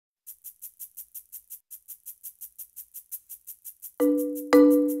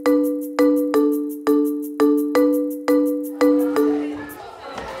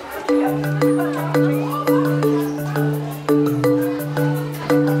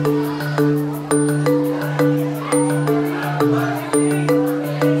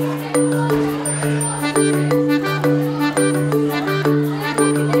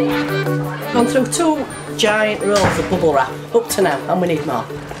bubble wrap up to now, and we need more.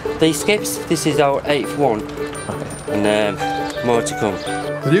 These skips, this is our 8th one, and more to come.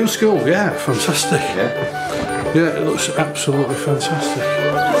 The new school, yeah, fantastic. Yeah, it looks absolutely fantastic.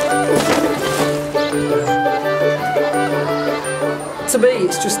 To me,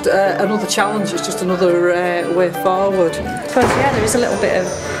 it's just another challenge, it's just another way forward. I suppose, yeah, there is a little bit of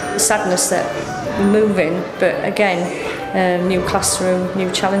sadness that we're moving, but again, new classroom,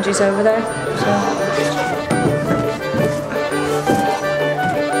 new challenges over there. So.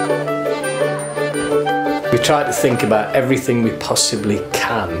 We try to think about everything we possibly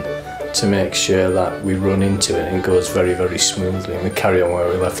can to make sure that we run into it and it goes very, very smoothly, and we carry on where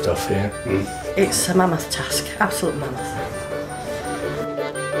we left off here. It's a mammoth task, absolute mammoth.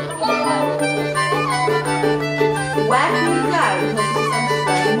 Where can we go?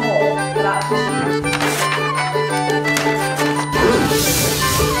 More without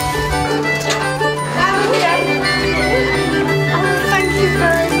Thank you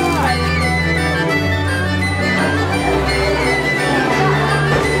very much.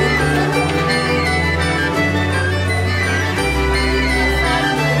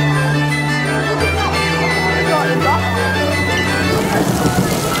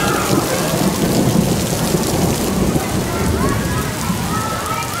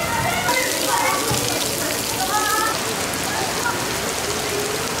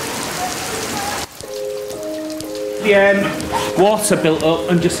 The water built up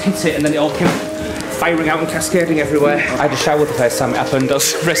and just hit it, and then it all came firing out and cascading everywhere. I had a shower the first time it happened. I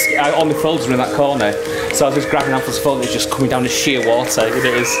was all my clothes were in that corner, so I was just grabbing Alpha's phone and it was just coming down to sheer water. It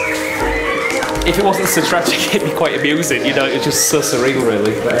is. If it wasn't so tragic, it'd be quite amusing, you know. It was just so surreal,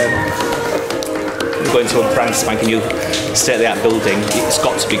 really. But, we're going to a brand spanking new state-of-the-art building. It's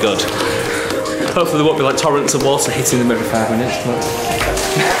got to be good. Hopefully there won't be like torrents of water hitting them every 5 minutes. But...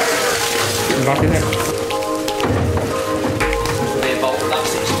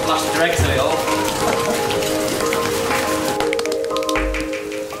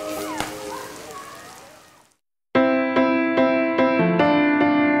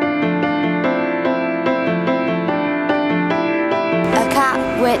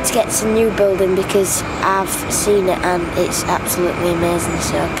 Wait to get to the new building because I've seen it and it's absolutely amazing,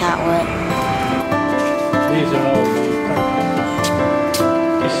 so I can't wait. These are all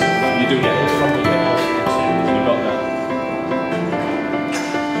you do get those from the you got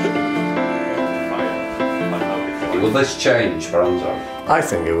that. Will this change for Anzo? I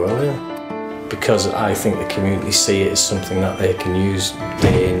think it will, yeah. Because I think the community see it as something that they can use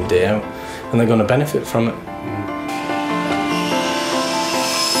day in, day out, and they're going to benefit from it.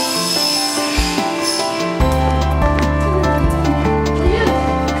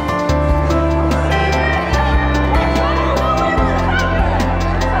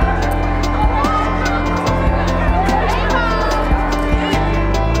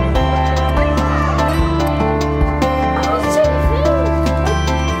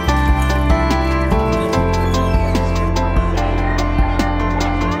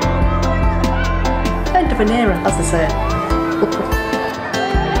 An era, as I say.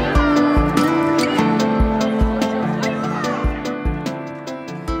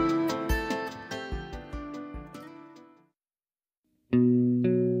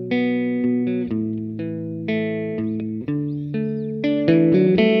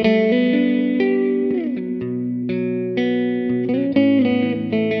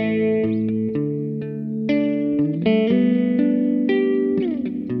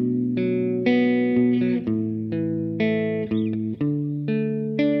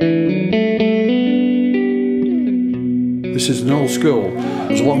 This is an old school.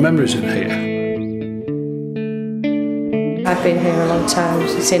 There's a lot of memories in here. I've been here a long time,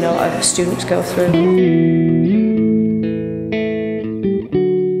 so I've seen a lot of students go through.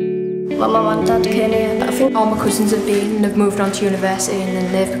 My mum and dad came here. I think all my cousins have been and have moved on to university and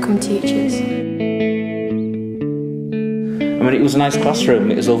then they've become teachers. I mean, it was a nice classroom,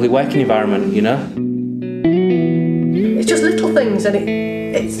 it was a lovely working environment, you know? It's just little things and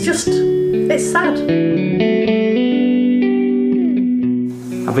it's sad.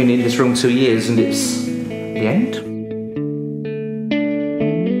 I've been in this room 2 years and it's the end.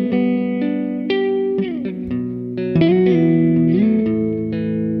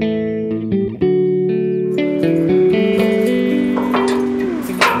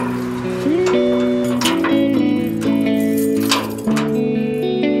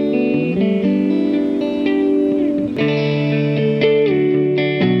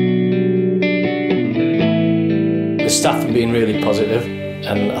 The staff have been really positive,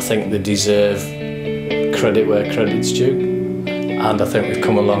 and I think they deserve credit where credit's due. and I think we've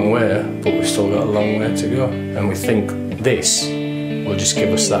come a long way, but we've still got a long way to go, and we think this will just give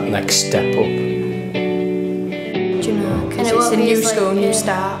us that next step up. Do you know, because it's a new school, new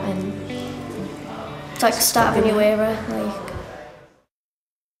start, and it's like the start of a new era. Like.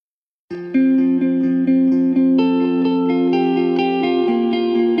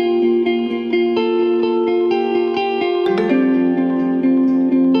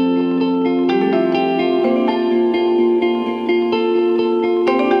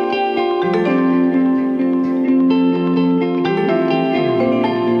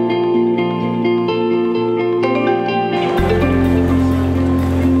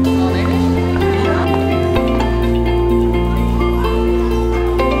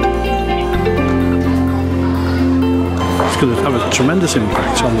 Going to have a tremendous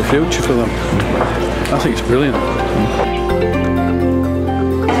impact on the future for them. I think it's brilliant.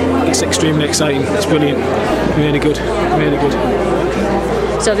 It's extremely exciting, it's brilliant, really good, really good.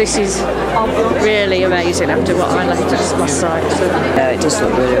 So this is really amazing after what I left last night. So. It does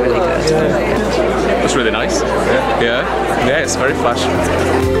look really, really good. It's really nice. Yeah, it's very flash.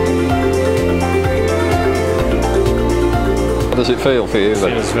 How does it feel for you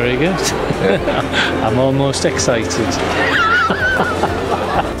then? It feels very good. I'm almost excited.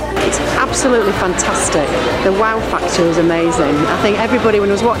 It's absolutely fantastic. The wow factor is amazing. I think everybody, when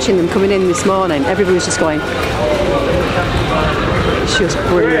I was watching them coming in this morning, everybody was just going, it's just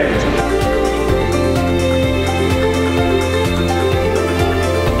brilliant.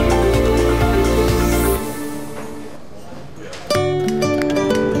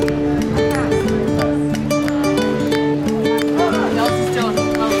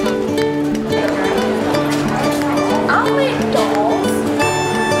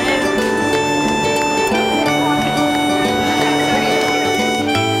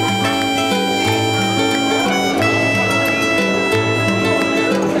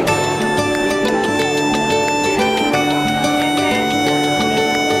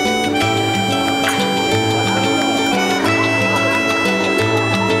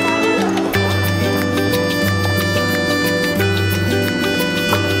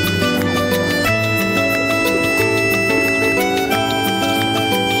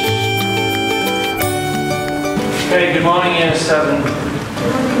 Okay, good morning, Year 7.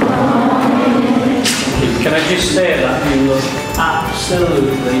 Can I just say that you look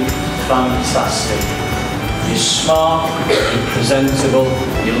absolutely fantastic. You're smart, you're presentable,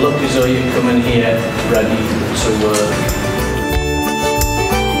 you look as though you're coming here ready to work.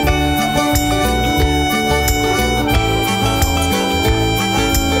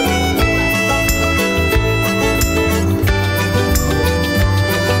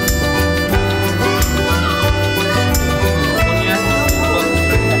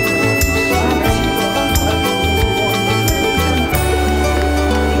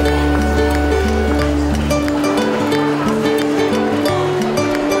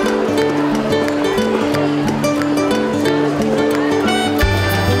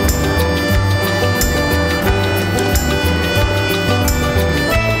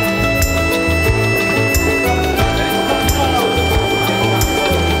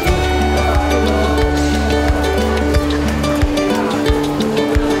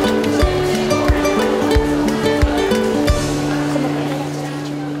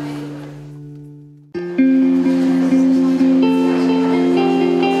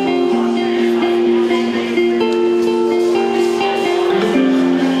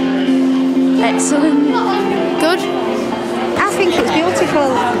 Excellent. Good. I think it's beautiful.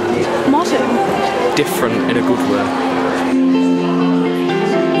 Modern. Different in a good way.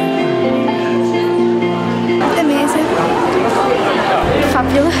 Amazing.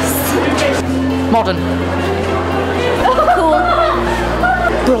 Fabulous. Modern. Cool.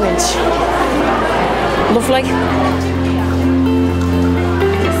 Brilliant. Lovely.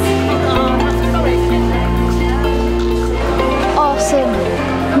 Awesome.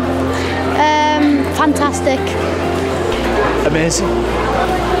 Fantastic. Amazing.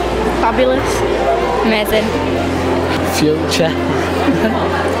 Fabulous. Amazing. Future.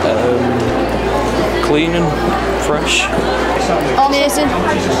 Clean and fresh. Amazing.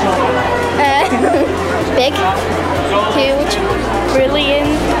 Big. Huge.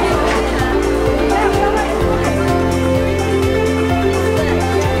 Brilliant.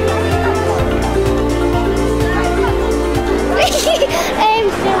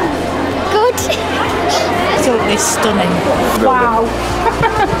 Good. Absolutely stunning. Wow.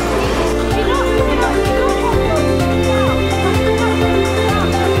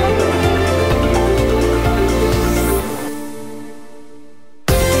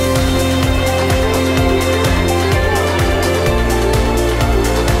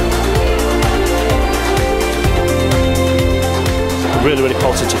 really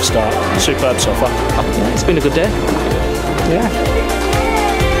positive start. Superb so far. Yeah, it's been a good day. Yeah.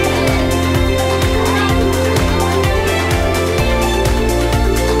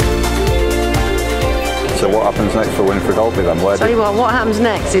 So what happens next for Winifred Holtby then? Tell you what happens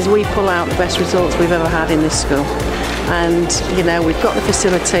next is we pull out the best results we've ever had in this school. And, you know, we've got the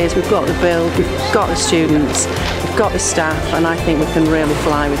facilities, we've got the build, we've got the students, we've got the staff, and I think we can really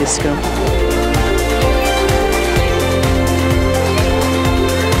fly with this school.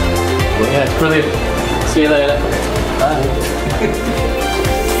 Yeah, brilliant. See you later. Bye.